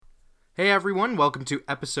Hey everyone, welcome to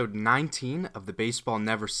episode 19 of the Baseball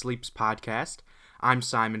Never Sleeps podcast. I'm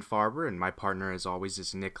Simon Farber, and my partner, as always,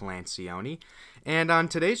 is Nick Lancioni. And on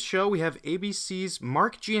today's show, we have ABC's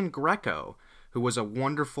Mark Giangreco, who was a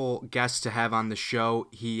wonderful guest to have on the show.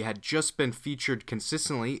 He had just been featured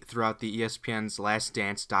consistently throughout the ESPN's Last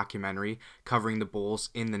Dance documentary covering the Bulls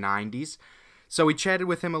in the 90s. So we chatted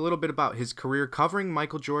with him a little bit about his career covering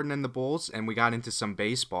Michael Jordan and the Bulls, and we got into some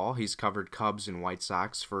baseball. He's covered Cubs and White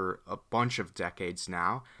Sox for a bunch of decades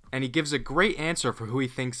now, and he gives a great answer for who he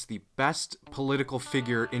thinks the best political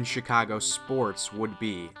figure in Chicago sports would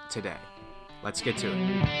be today. Let's get to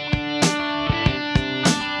it.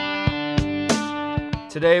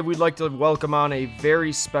 Today, we'd like to welcome on a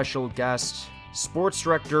very special guest, sports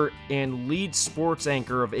director and lead sports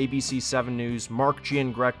anchor of ABC 7 News, Mark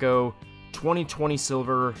Giangreco, 2020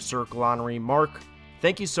 Silver Circle honoree. Mark,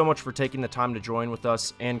 thank you so much for taking the time to join with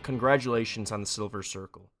us, and congratulations on the Silver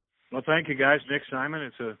Circle. Well, thank you, guys. Nick, Simon,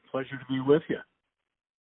 it's a pleasure to be with you.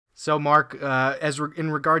 So, Mark,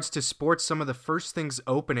 in regards to sports, some of the first things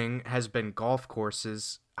opening has been golf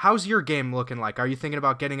courses. How's your game looking like? Are you thinking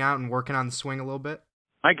about getting out and working on the swing a little bit?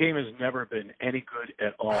 My game has never been any good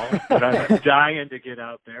at all, but I'm dying to get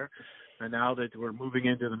out there. And now that we're moving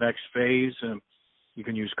into the next phase, you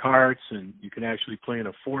can use carts and you can actually play in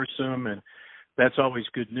a foursome, and that's always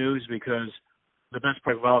good news because the best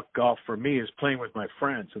part about golf for me is playing with my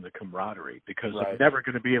friends and the camaraderie, because I'm never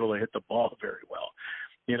going to be able to hit the ball very well,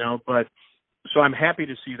 but so I'm happy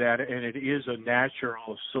to see that, and it is a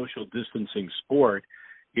natural social distancing sport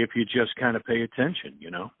if you just kind of pay attention.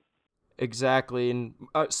 Exactly. And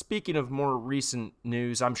speaking of more recent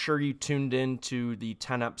news, I'm sure you tuned in to the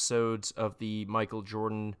 10 episodes of the Michael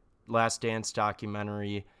Jordan Last Dance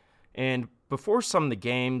documentary. And before some of the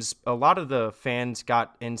games, a lot of the fans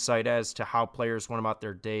got insight as to how players went about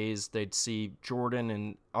their days. They'd see Jordan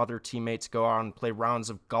and other teammates go out and play rounds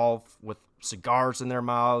of golf with cigars in their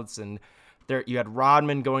mouths. And there you had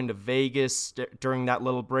Rodman going to Vegas during that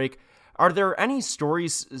little break. Are there any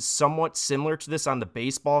stories somewhat similar to this on the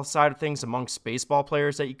baseball side of things amongst baseball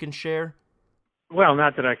players that you can share? Well,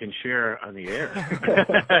 not that I can share on the air.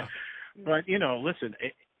 But, listen,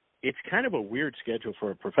 it's kind of a weird schedule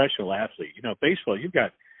for a professional athlete. Baseball, you've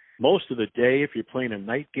got most of the day. If you're playing a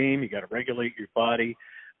night game, you got to regulate your body.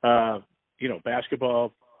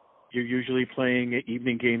 Basketball, you're usually playing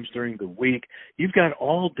evening games during the week. You've got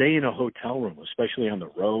all day in a hotel room, especially on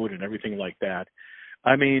the road and everything like that.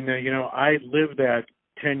 I mean, I lived that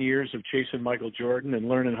 10 years of chasing Michael Jordan and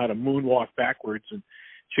learning how to moonwalk backwards and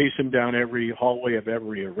chase him down every hallway of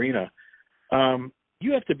every arena.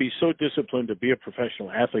 You have to be so disciplined to be a professional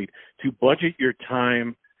athlete to budget your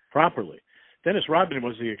time properly. Dennis Rodman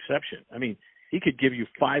was the exception. I mean, he could give you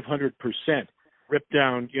 500%, rip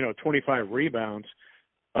down, 25 rebounds,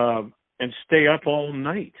 and stay up all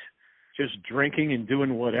night just drinking and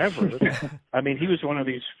doing whatever. I mean, he was one of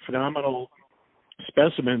these phenomenal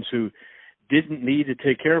specimens who didn't need to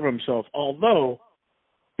take care of himself, although,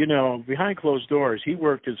 behind closed doors, he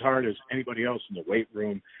worked as hard as anybody else in the weight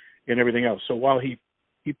room and everything else. So while he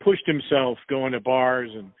pushed himself going to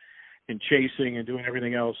bars and chasing and doing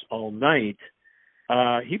everything else all night,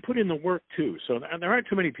 he put in the work too. So there aren't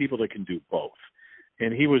too many people that can do both,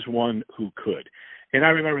 and he was one who could. And I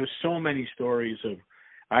remember so many stories of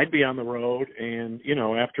I'd be on the road, and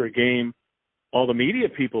after a game, all the media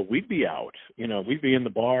people, we'd be out. We'd be in the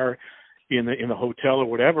bar, in the hotel or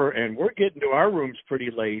whatever, and we're getting to our rooms pretty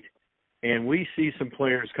late, and we see some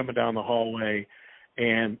players coming down the hallway,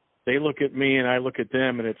 and they look at me and I look at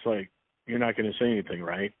them, and it's like, you're not going to say anything,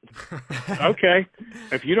 right? Okay.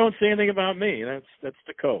 If you don't say anything about me, that's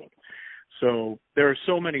the code. So there are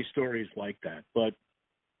so many stories like that, but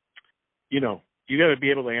you got to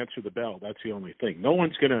be able to answer the bell. That's the only thing. No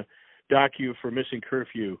one's going to dock you for missing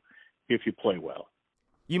curfew if you play well.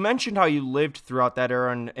 You mentioned how you lived throughout that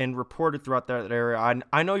era and reported throughout that era.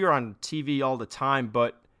 I know you're on TV all the time,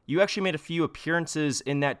 but you actually made a few appearances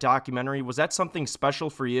in that documentary. Was that something special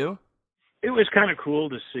for you? It was kind of cool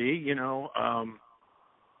to see,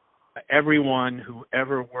 everyone who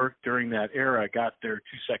ever worked during that era got their 2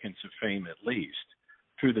 seconds of fame at least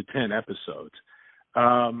through the 10 episodes.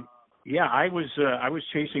 I was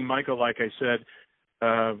chasing Michael, like I said,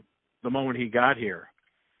 the moment he got here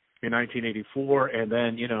in 1984, and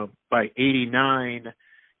then, by 89,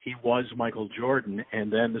 he was Michael Jordan,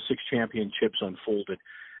 and then the 6 championships unfolded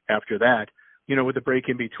after that, with the break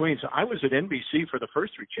in between. So I was at NBC for the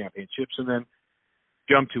first 3 championships and then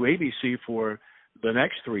jumped to ABC for the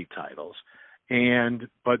next 3 titles.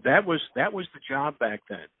 But that was the job back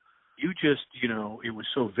then. You just, it was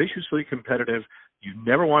so viciously competitive. You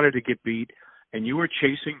never wanted to get beat. and you were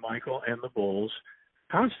chasing Michael and the Bulls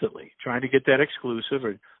constantly, trying to get that exclusive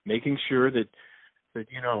or making sure that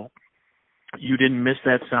you didn't miss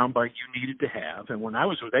that soundbite you needed to have. And when I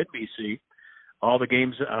was with NBC, all the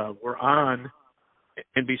games were on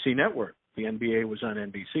NBC Network. The NBA was on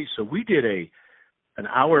NBC. So we did an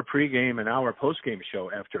hour pregame, an hour postgame show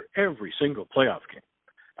after every single playoff game.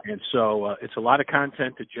 And so it's a lot of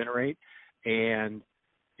content to generate. And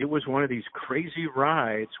it was one of these crazy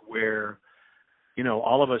rides where,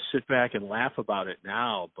 all of us sit back and laugh about it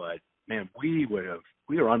now. But, man, we were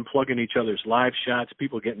unplugging each other's live shots,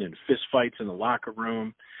 people getting in fist fights in the locker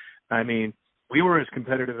room. I mean, we were as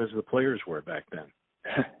competitive as the players were back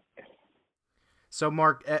then. So,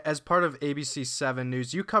 Mark, as part of ABC 7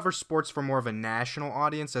 News, you cover sports for more of a national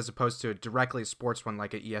audience as opposed to directly a sports one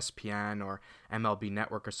like at ESPN or MLB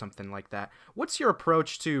Network or something like that. What's your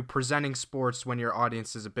approach to presenting sports when your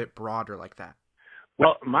audience is a bit broader like that?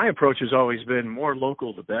 Well, my approach has always been more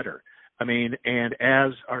local the better. I mean, and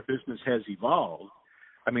as our business has evolved,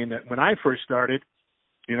 when I first started,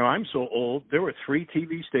 I'm so old, there were 3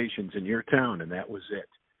 TV stations in your town, and that was it.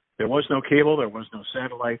 There was no cable, there was no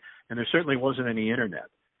satellite, and there certainly wasn't any internet.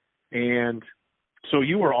 And so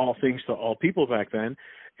you were all things to all people back then,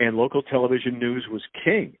 and local television news was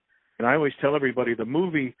king. And I always tell everybody the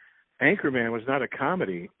movie Anchorman was not a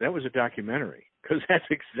comedy, that was a documentary, because that's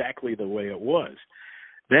exactly the way it was.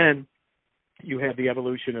 Then you had the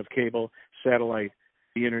evolution of cable, satellite,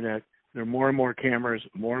 the internet. There are more and more cameras,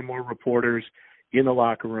 more and more reporters in the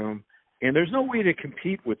locker room, and there's no way to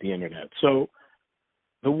compete with the internet. So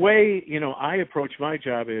the way, I approach my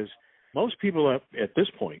job is most people at this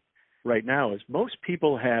point right now is most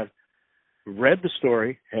people have read the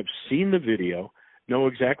story, have seen the video, know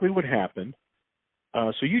exactly what happened.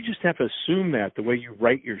 So you just have to assume that the way you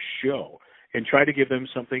write your show and try to give them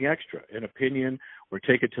something extra, an opinion, or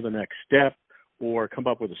take it to the next step, or come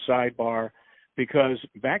up with a sidebar. Because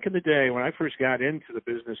back in the day when I first got into the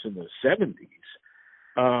business in the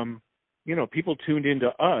 70s, people tuned into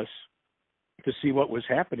us to see what was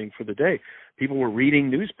happening for the day. People were reading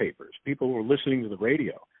newspapers. People were listening to the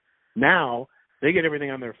radio. Now they get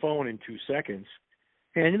everything on their phone in 2 seconds,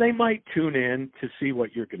 and they might tune in to see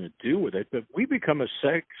what you're going to do with it. But we become a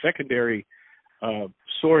secondary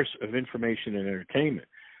source of information and entertainment.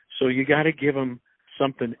 So you got to give them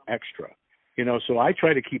something extra. So I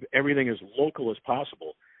try to keep everything as local as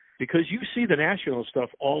possible because you see the national stuff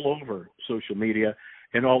all over social media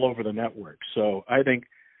and all over the network. So I think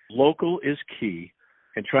local is key,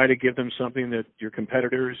 and try to give them something that your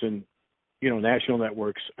competitors and, national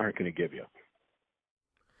networks aren't going to give you.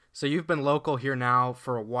 So you've been local here now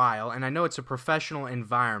for a while, and I know it's a professional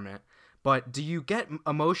environment, but do you get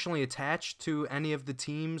emotionally attached to any of the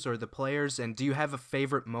teams or the players, and do you have a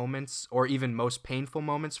favorite moments or even most painful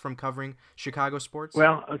moments from covering Chicago sports?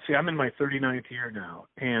 Well, let's see, I'm in my 39th year now,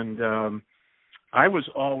 and I was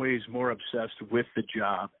always more obsessed with the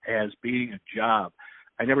job as being a job.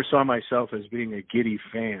 I never saw myself as being a giddy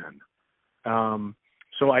fan.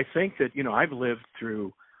 So I think that, I've lived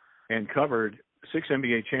through and covered 6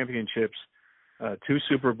 NBA championships, 2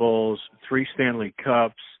 Super Bowls, 3 Stanley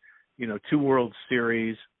Cups, 2 World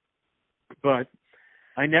Series. But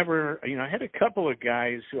I never, I had a couple of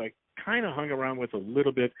guys who I kind of hung around with a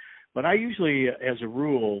little bit, but I usually, as a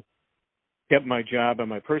rule, kept my job and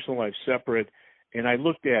my personal life separate, and I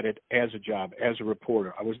looked at it as a job, as a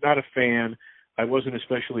reporter. I was not a fan. I wasn't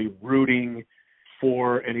especially rooting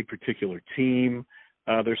for any particular team.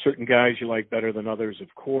 There's certain guys you like better than others,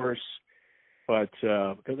 of course. But there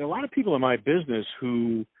are a lot of people in my business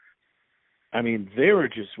who, they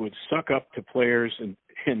would suck up to players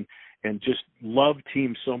and just love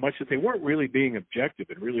teams so much that they weren't really being objective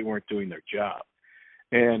and really weren't doing their job.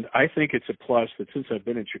 And I think it's a plus that since I've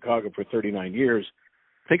been in Chicago for 39 years,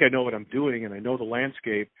 I think I know what I'm doing and I know the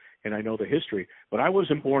landscape and I know the history. But I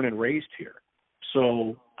wasn't born and raised here.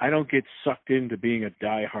 So I don't get sucked into being a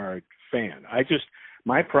diehard fan.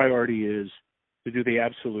 My priority is to do the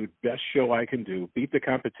absolute best show I can do, beat the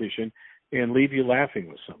competition, and leave you laughing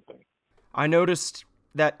with something. I noticed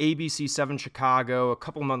that ABC 7 Chicago a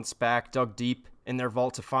couple months back dug deep in their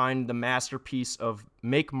vault to find the masterpiece of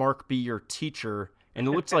Make Mark Be Your Teacher, and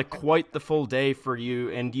it looked like quite the full day for you,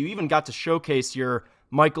 and you even got to showcase your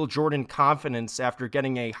Michael Jordan confidence after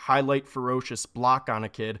getting a highlight ferocious block on a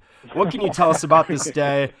kid. What can you tell us about this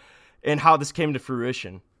day and how this came to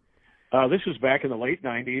fruition? This was back in the late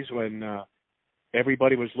 90s when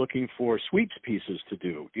everybody was looking for sweeps pieces to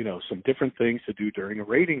do, some different things to do during a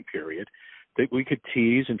rating period that we could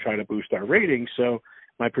tease and try to boost our ratings. So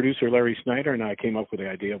my producer, Larry Snyder, and I came up with the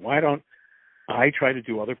idea, why don't I try to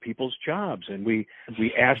do other people's jobs, and we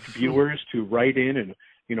asked viewers to write in and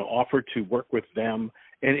offer to work with them,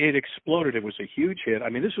 and it exploded. It was a huge hit. I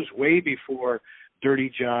mean, this was way before dirty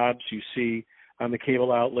jobs you see on the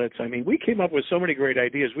cable outlets. I mean, we came up with so many great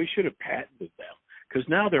ideas. We should have patented them, because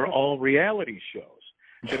now they're all reality shows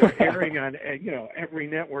that are airing on every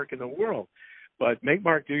network in the world. But Make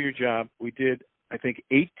Mark Do Your Job, we did, I think,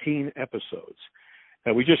 18 episodes.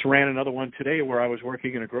 We just ran another one today where I was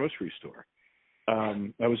working in a grocery store.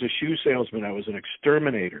 I was a shoe salesman. I was an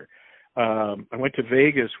exterminator. I went to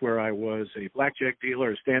Vegas where I was a blackjack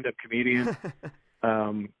dealer, a stand-up comedian.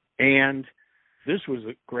 And this was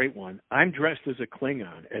a great one. I'm dressed as a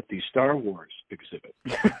Klingon at the Star Wars exhibit.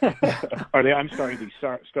 The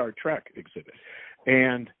Star Trek exhibit.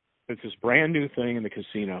 And it's this brand new thing in the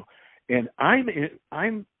casino. And I'm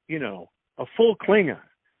a full Klingon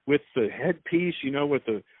with the headpiece, with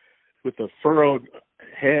the furrowed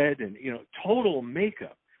head and, total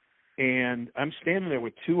makeup. And I'm standing there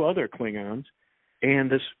with two other Klingons, and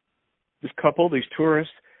this couple, these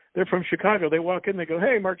tourists, they're from Chicago. They walk in, they go,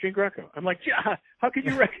 "Hey, Mark Gene Greco." I'm like, "Yeah, how could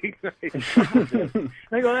you recognize me?"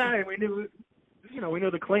 They go, "Hey, we knew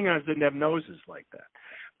the Klingons didn't have noses like that."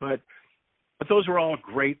 But those were all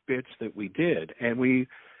great bits that we did. And we,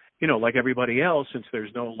 like everybody else, since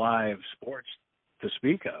there's no live sports to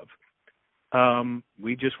speak of,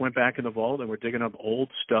 we just went back in the vault and we're digging up old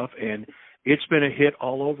stuff, and it's been a hit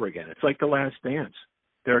all over again. It's like The Last Dance.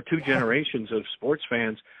 There are two generations of sports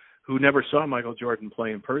fans who never saw Michael Jordan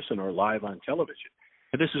play in person or live on television.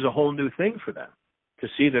 And this is a whole new thing for them to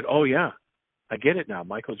see that, oh, yeah, I get it now.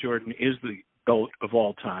 Michael Jordan is the GOAT of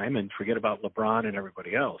all time, and forget about LeBron and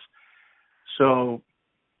everybody else. So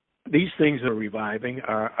these things that are reviving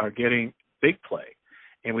are getting big play,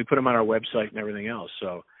 and we put them on our website and everything else.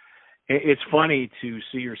 So it's funny to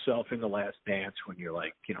see yourself in The Last Dance when you're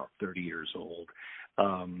 30 years old,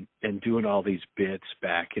 and doing all these bits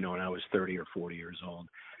back, when I was 30 or 40 years old.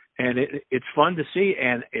 And it's fun to see,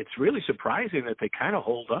 and it's really surprising that they kind of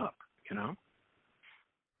hold up,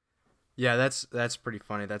 Yeah, that's pretty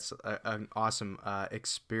funny. That's an awesome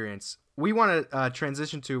experience. We want to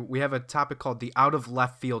transition to, we have a topic called the out of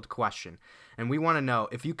left field question. And we want to know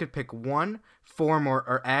if you could pick one former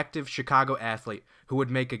or active Chicago athlete who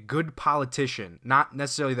would make a good politician, not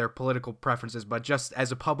necessarily their political preferences, but just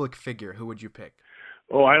as a public figure, who would you pick?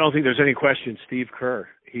 Oh, I don't think there's any question. Steve Kerr.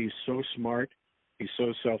 He's so smart. He's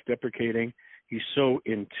so self-deprecating. He's so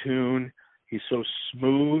in tune. He's so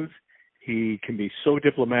smooth. He can be so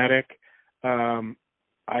diplomatic.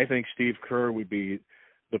 I think Steve Kerr would be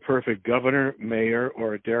the perfect governor, mayor,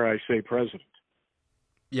 or dare I say president.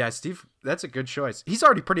 Yeah, Steve, that's a good choice. He's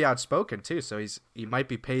already pretty outspoken too, so he might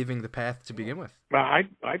be paving the path to begin with. I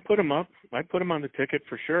put him up. I put him on the ticket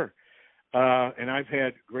for sure. And I've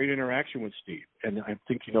had great interaction with Steve. And I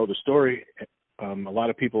think you know the story. A lot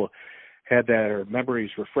of people had their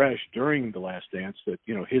memories refreshed during The Last Dance that,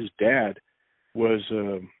 his dad was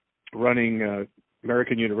running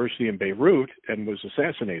American University in Beirut and was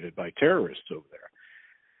assassinated by terrorists over there.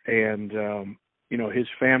 And, his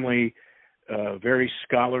family, very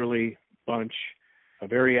scholarly bunch,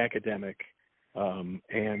 very academic.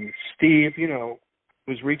 And Steve,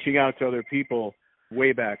 was reaching out to other people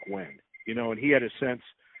way back when, and he had a sense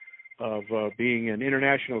of being an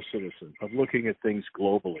international citizen, of looking at things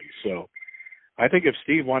globally. So I think if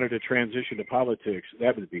Steve wanted to transition to politics,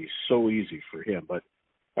 that would be so easy for him, but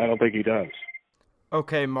I don't think he does.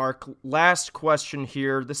 Okay, Mark, last question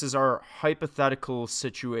here. This is our hypothetical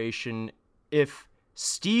situation. If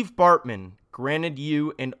Steve Bartman granted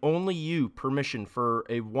you and only you permission for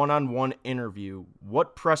a one-on-one interview,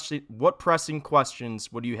 what pressing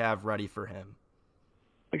questions would you have ready for him?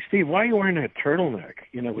 Like, Steve, why are you wearing that turtleneck?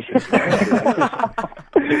 With this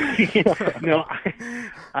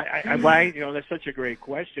that's such a great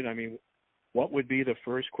question. I mean, what would be the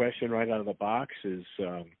first question right out of the box is,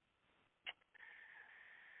 I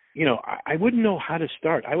wouldn't know how to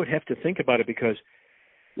start. I would have to think about it because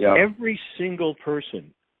every single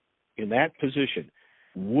person in that position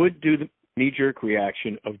would do the knee-jerk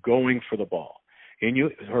reaction of going for the ball. And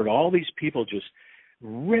you heard all these people just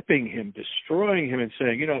ripping him, destroying him, and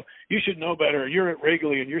saying, you should know better. You're at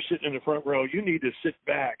Wrigley and you're sitting in the front row. You need to sit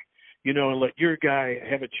back, and let your guy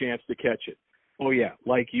have a chance to catch it. Oh, yeah,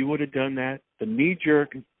 like you would have done that. The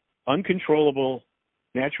knee-jerk, uncontrollable,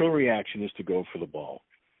 natural reaction is to go for the ball.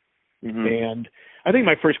 Mm-hmm. And I think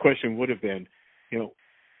my first question would have been,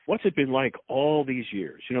 what's it been like all these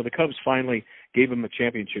years? The Cubs finally gave him a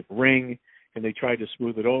championship ring, and they tried to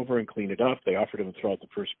smooth it over and clean it up. They offered him to throw out the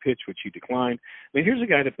first pitch, which he declined. I mean, here's a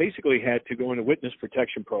guy that basically had to go in a witness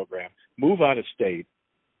protection program, move out of state,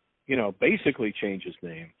 basically change his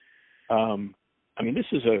name. I mean, this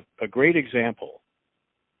is a great example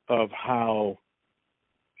of how,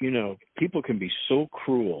 people can be so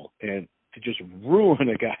cruel and to just ruin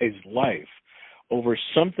a guy's life over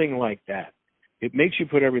something like that. It makes you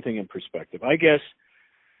put everything in perspective. I guess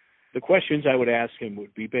the questions I would ask him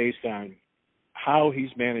would be based on how he's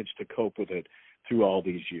managed to cope with it through all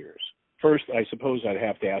these years. First, I suppose I'd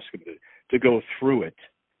have to ask him to go through it,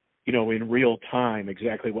 in real time,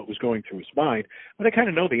 exactly what was going through his mind. But I kind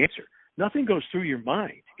of know the answer. Nothing goes through your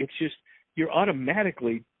mind. It's just you're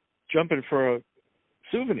automatically jumping for a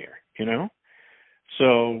souvenir,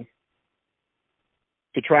 So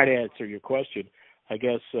to try to answer your question, I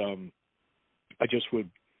guess I just would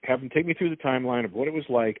have him take me through the timeline of what it was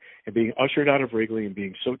like and being ushered out of Wrigley and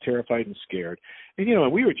being so terrified and scared. And,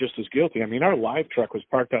 and we were just as guilty. I mean, our live truck was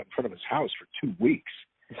parked out in front of his house for 2 weeks.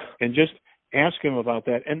 And just ask him about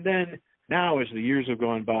that. And then now, as the years have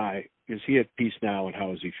gone by, is he at peace now, and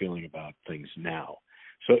how is he feeling about things now?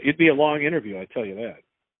 So it'd be a long interview, I tell you that.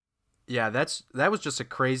 Yeah, that was just a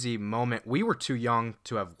crazy moment. We were too young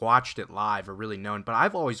to have watched it live or really known, but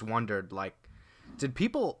I've always wondered, was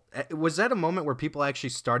that a moment where people actually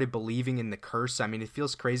started believing in the curse? I mean, it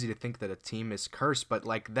feels crazy to think that a team is cursed, but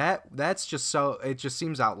that's just so, it just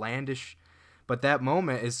seems outlandish. But that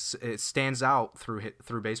moment it stands out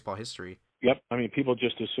through baseball history. Yep. I mean, people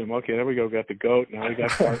just assume, okay, there we go, got the GOAT, now we got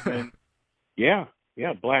Bartman. Yeah,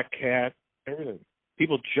 Black Cat, everything.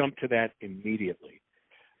 People jump to that immediately.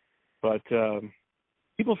 But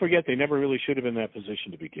people forget they never really should have been in that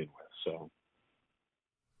position to begin with. So,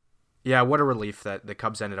 yeah, what a relief that the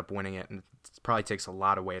Cubs ended up winning it, and it probably takes a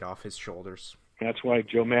lot of weight off his shoulders. That's why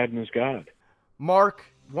Joe Maddon is God. Mark,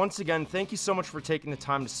 once again, thank you so much for taking the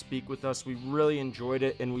time to speak with us. We really enjoyed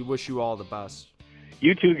it, and we wish you all the best.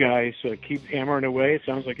 You two guys, keep hammering away. It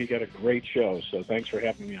sounds like you got a great show, so thanks for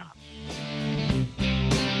having me on.